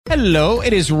Hello,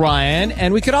 it is Ryan,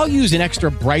 and we could all use an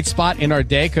extra bright spot in our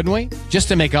day, couldn't we? Just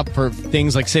to make up for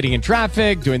things like sitting in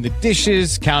traffic, doing the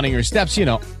dishes, counting your steps,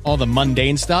 all the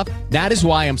mundane stuff. That is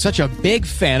why I'm such a big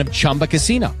fan of Chumba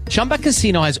Casino. Chumba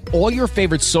Casino has all your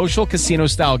favorite social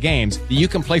casino-style games that you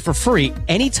can play for free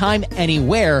anytime,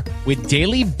 anywhere with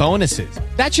daily bonuses.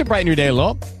 That should brighten your day a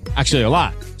little. Actually, a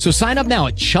lot. So sign up now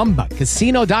at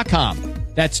ChumbaCasino.com.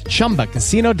 That's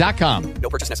ChumbaCasino.com. No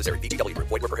purchase necessary. VGW Group.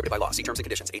 Void where prohibited by law. See terms and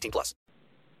conditions. 18+.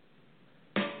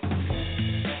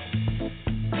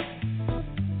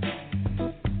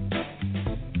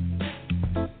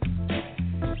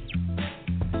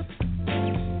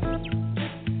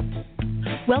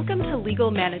 Welcome to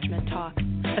Legal Management Talk,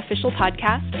 official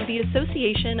podcast of the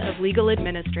Association of Legal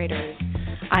Administrators.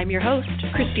 I'm your host,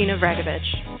 Christina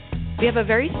Vragovich. We have a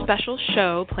very special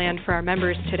show planned for our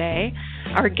members today.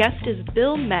 Our guest is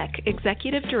Bill Mech,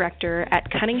 Executive Director at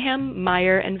Cunningham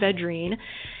Meyer Vedrine,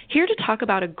 here to talk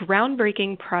about a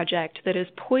groundbreaking project that is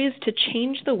poised to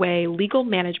change the way legal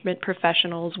management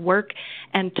professionals work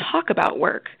and talk about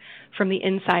work from the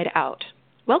inside out.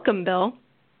 Welcome, Bill.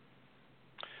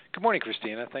 Good morning,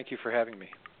 Christina. Thank you for having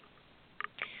me.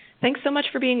 Thanks so much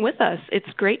for being with us. It's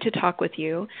great to talk with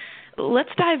you. Let's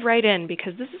dive right in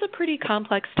because this is a pretty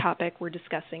complex topic we're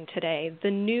discussing today,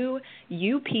 the new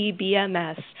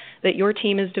UPBMS that your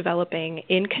team is developing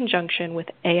in conjunction with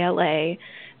ALA.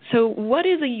 So what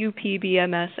is a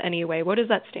UPBMS anyway? What does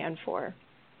that stand for?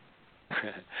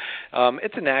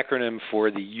 It's an acronym for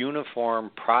the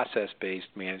Uniform Process-Based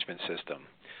Management System.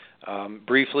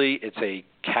 Briefly, it's a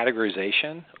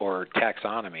categorization or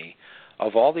taxonomy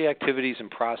of all the activities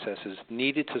and processes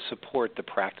needed to support the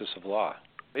practice of law.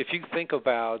 If you think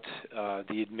about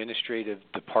the administrative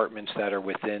departments that are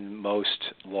within most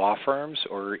law firms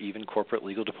or even corporate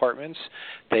legal departments,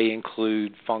 they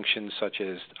include functions such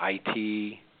as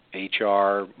IT,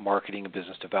 HR, marketing and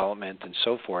business development, and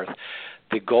so forth.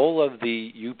 The goal of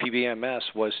the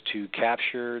UPBMS was to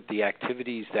capture the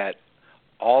activities that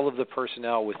all of the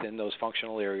personnel within those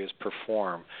functional areas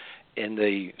perform in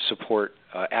the support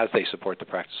as they support the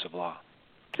practice of law.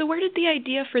 So where did the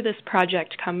idea for this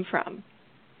project come from?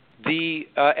 The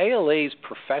ALA's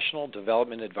Professional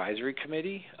Development Advisory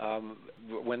Committee,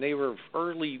 when they were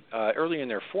early in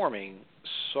their forming,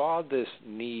 saw this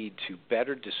need to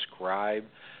better describe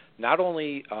not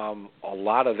only a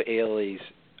lot of ALA's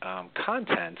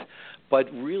content, but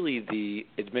really the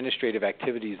administrative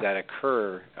activities that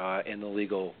occur in the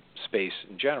legal space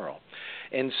in general.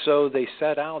 And so they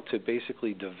set out to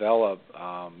basically develop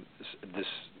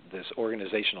this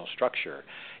organizational structure.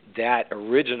 That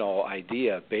original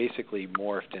idea basically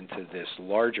morphed into this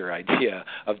larger idea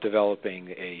of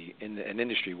developing an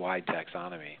industry-wide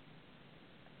taxonomy.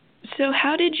 So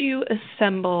how did you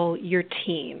assemble your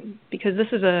team? Because this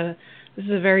is a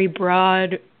very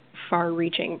broad,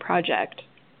 far-reaching project.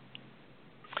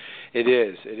 It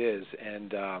is,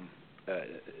 and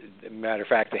matter of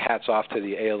fact, the hats off to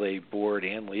the ALA board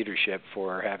and leadership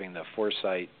for having the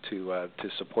foresight to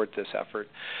support this effort.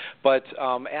 But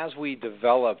as we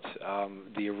developed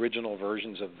the original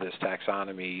versions of this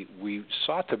taxonomy, we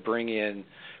sought to bring in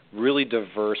really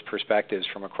diverse perspectives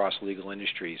from across legal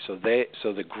industry. So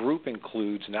the group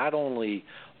includes not only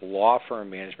law firm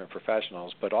management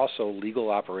professionals, but also legal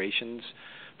operations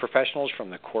professionals from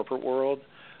the corporate world,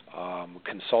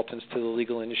 consultants to the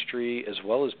legal industry, as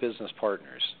well as business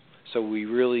partners. So we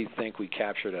really think we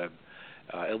captured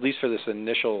at least for this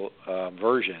initial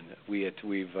version,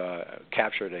 we've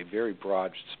captured a very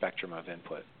broad spectrum of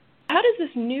input. How does this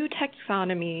new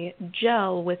taxonomy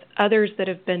gel with others that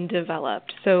have been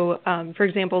developed? So, for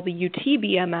example, the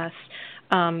UTBMS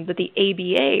that the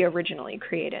ABA originally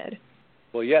created.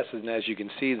 Well, yes, and as you can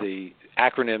see, the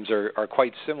acronyms are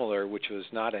quite similar, which was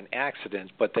not an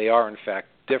accident, but they are in fact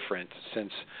different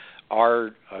since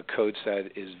our code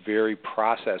set is very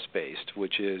process-based,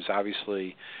 which is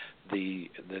obviously the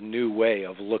new way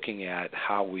of looking at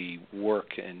how we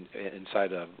work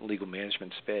inside a legal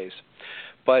management space.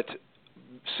 But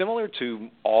similar to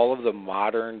all of the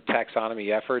modern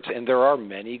taxonomy efforts, and there are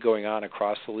many going on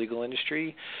across the legal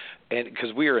industry, and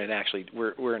because we're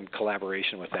in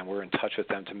collaboration with them, we're in touch with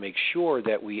them to make sure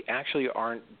that we actually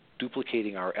aren't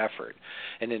duplicating our effort.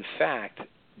 And in fact,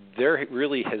 there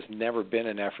really has never been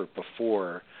an effort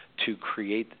before to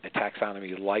create a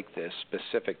taxonomy like this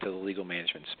specific to the legal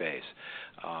management space.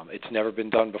 It's never been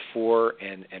done before,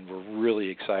 and we're really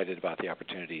excited about the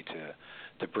opportunity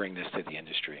to bring this to the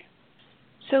industry.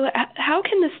 So how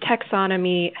can this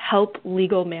taxonomy help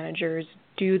legal managers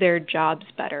do their jobs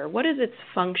better? What is its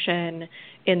function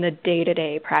in the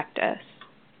day-to-day practice?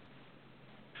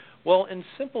 Well, in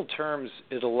simple terms,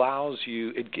 it allows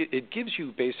you, it gives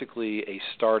you basically a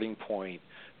starting point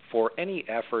for any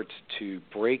efforts to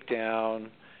break down,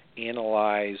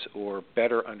 analyze, or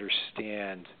better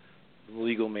understand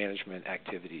legal management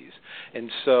activities. And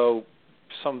so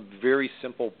some very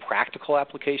simple practical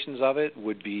applications of it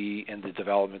would be in the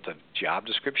development of job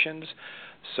descriptions.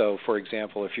 So, for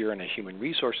example, if you're in a human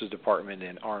resources department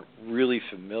and aren't really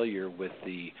familiar with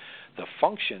the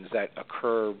functions that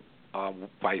occur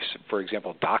by, for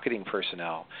example, docketing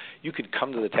personnel, you could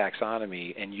come to the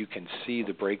taxonomy and you can see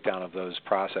the breakdown of those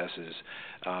processes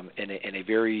in a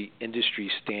very industry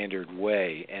standard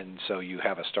way, and so you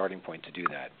have a starting point to do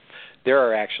that. There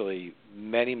are actually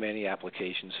many, many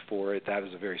applications for it. That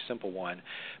is a very simple one.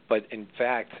 But in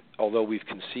fact, although we've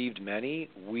conceived many,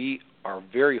 we are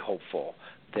very hopeful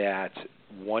that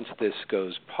once this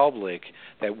goes public,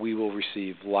 that we will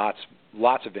receive lots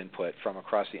of input from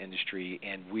across the industry,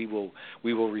 and we will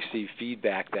receive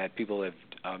feedback that people have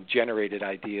generated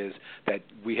ideas that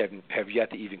we have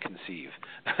yet to even conceive.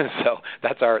 So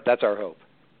that's our hope.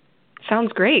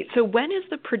 Sounds great. So when is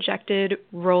the projected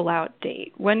rollout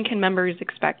date? When can members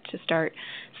expect to start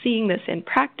seeing this in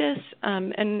practice,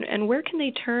 and where can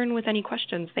they turn with any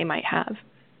questions they might have?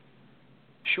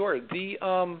 Sure.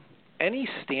 Any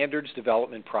standards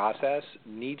development process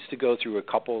needs to go through a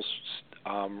couple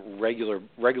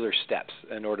regular steps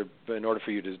in order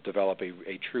for you to develop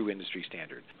a true industry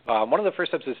standard. One of the first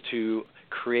steps is to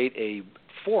create a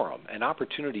forum, an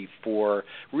opportunity for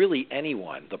really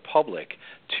anyone, the public,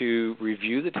 to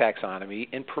review the taxonomy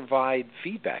and provide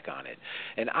feedback on it.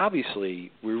 And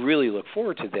obviously, we really look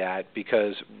forward to that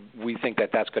because we think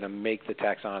that that's going to make the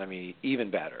taxonomy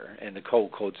even better and the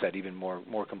code set even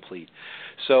more complete.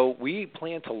 So we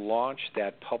plan to launch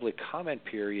that public comment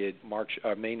period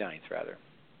May 9th, rather.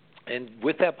 And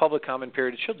with that public comment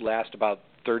period, it should last about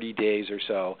 30 days or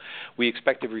so. We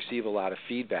expect to receive a lot of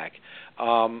feedback.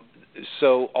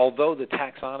 So although the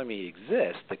taxonomy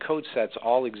exists, the code sets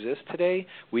all exist today,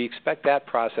 we expect that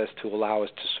process to allow us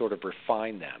to sort of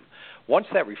refine them. Once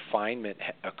that refinement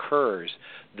occurs,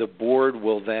 the board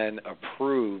will then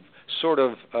approve sort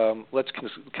of, let's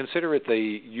consider it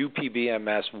the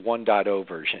UPBMS 1.0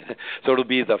 version. So it'll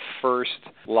be the first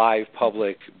live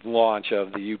public launch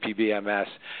of the UPBMS,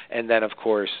 and then, of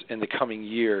course, in the coming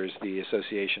years, the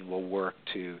association will work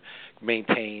to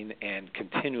maintain and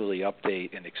continually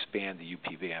update and expand the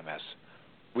UPBMS.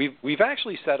 We've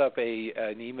actually set up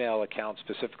an email account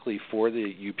specifically for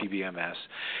the UPBMS,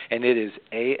 and it is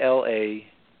ALA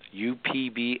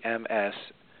UPBMS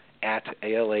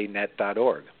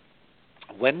 @alanet.org.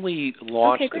 When we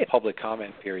launch the public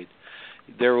comment period,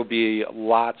 there will be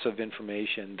lots of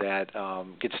information that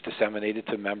gets disseminated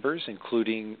to members,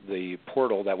 including the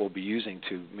portal that we'll be using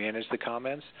to manage the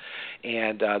comments,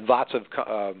 and lots of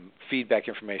feedback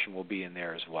information will be in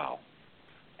there as well.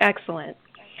 Excellent.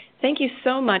 Thank you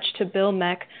so much to Bill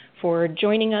Mech for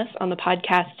joining us on the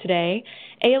podcast today.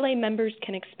 ALA members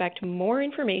can expect more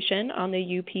information on the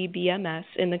UPBMS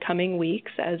in the coming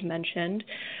weeks, as mentioned.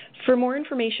 For more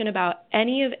information about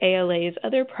any of ALA's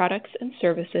other products and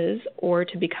services, or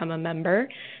to become a member,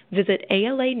 visit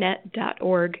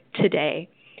alanet.org today.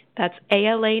 That's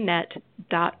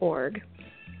alanet.org.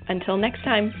 Until next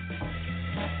time.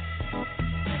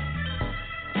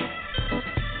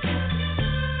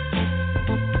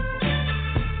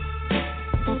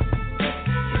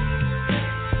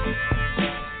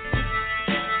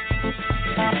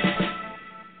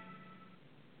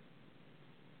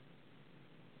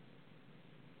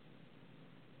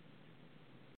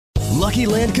 Lucky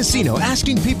Land Casino,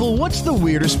 asking people, what's the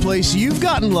weirdest place you've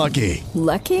gotten lucky?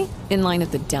 Lucky? In line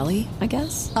at the deli, I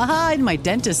guess? Aha, in my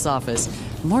dentist's office.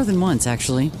 More than once,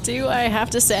 actually. Do I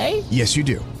have to say? Yes, you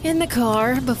do. In the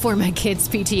car before my kids'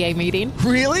 PTA meeting.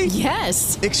 Really?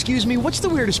 Yes. Excuse me, what's the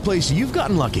weirdest place you've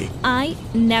gotten lucky? I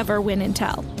never win and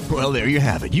tell. Well, there you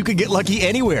have it. You can get lucky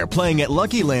anywhere, playing at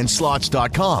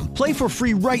LuckyLandSlots.com. Play for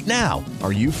free right now.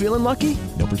 Are you feeling lucky?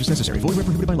 No purchase necessary. Void where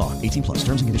prohibited by law. 18+.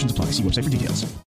 Terms and conditions apply. See website for details.